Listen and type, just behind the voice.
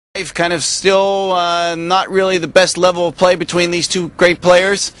Kind of still not really the best level of play between these two great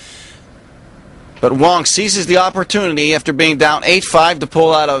players. But Wang seizes the opportunity after being down 8-5 to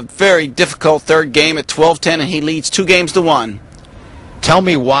pull out a very difficult third game at 12-10, and he leads 2-1. Tell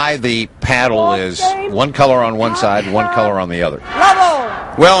me why the paddle is one color on one side, one color on the other.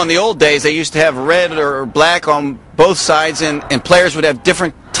 Well, in the old days, they used to have red or black on both sides, and players would have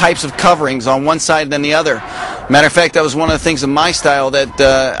different types of coverings on one side than the other. Matter of fact, that was one of the things in my style that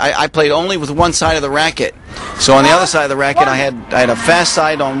I played only with one side of the racket. So on the other side of the racket, I had a fast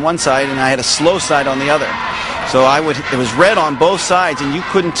side on one side and I had a slow side on the other. So it was red on both sides, and you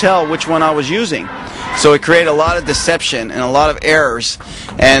couldn't tell which one I was using. So it created a lot of deception and a lot of errors,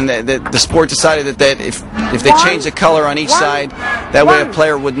 and the sport decided that if they changed the color on each side, that way a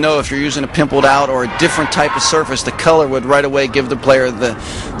player would know if you're using a pimpled out or a different type of surface, the color would right away give the player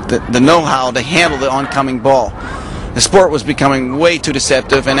the know-how to handle the oncoming ball. The sport was becoming way too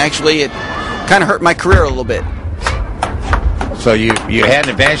deceptive, and actually it kind of hurt my career a little bit. So you had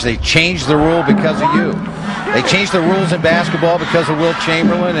an advantage. They changed the rule because of you. They changed the rules in basketball because of Wilt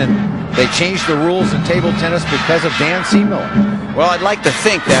Chamberlain, and they changed the rules in table tennis because of Dan Seamiller. Well, I'd like to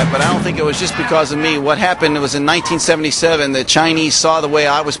think that, but I don't think it was just because of me. What happened was in 1977, the Chinese saw the way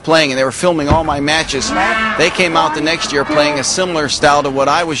I was playing, and they were filming all my matches. They came out the next year playing a similar style to what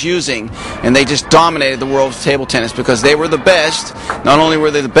I was using, and they just dominated the world of table tennis because they were the best. Not only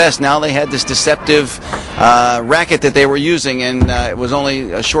were they the best, now they had this deceptive racket that they were using, and it was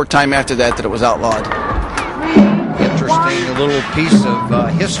only a short time after that it was outlawed. Interesting little piece of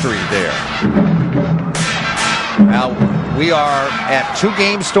history there. Now, we are at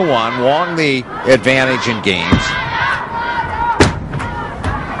 2-1. Wang the advantage in games.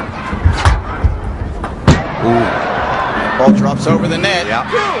 Ooh. Ball drops over the net. Yeah.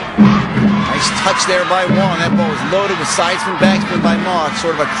 Nice touch there by Wang. That ball was loaded with side spin, backspin by Ma.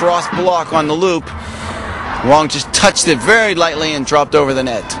 Sort of a cross block on the loop. Wang just touched it very lightly and dropped over the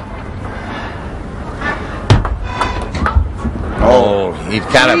net. Oh, he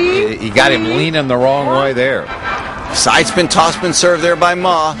got him leaning the wrong way there. Side spin, topspin serve there by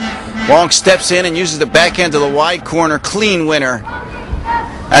Ma. Wang steps in and uses the backhand to the wide corner. Clean winner.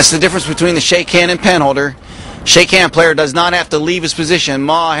 That's the difference between the shake hand and pen holder. Shake hand player does not have to leave his position.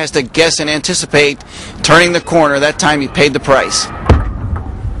 Ma has to guess and anticipate turning the corner. That time he paid the price.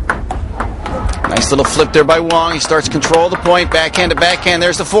 Nice little flip there by Wang. He starts control of the point. Backhand to backhand.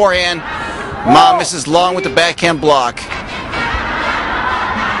 There's the forehand. Ma misses long with the backhand block.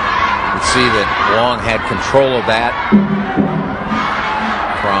 See that Wang had control of that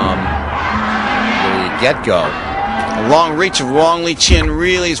from the get-go. A long reach of Wang Liqin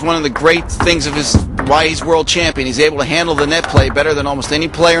really is one of the great things of why he's world champion. He's able to handle the net play better than almost any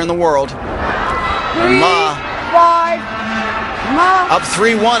player in the world. And Ma, up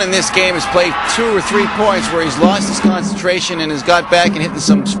 3-1 in this game, has played 2 or 3 points where he's lost his concentration and has got back and hit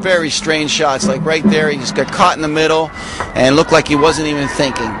some very strange shots. Like right there, he just got caught in the middle and looked like he wasn't even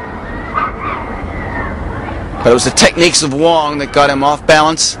thinking. But it was the techniques of Wang that got him off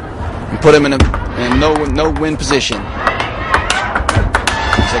balance and put him in a no-win position.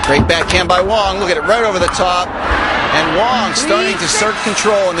 It's a great backhand by Wang. Look at it right over the top. And Wang starting to assert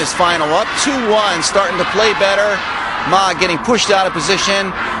control in this final. Up 2-1, starting to play better. Ma getting pushed out of position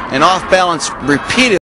and off balance repeatedly.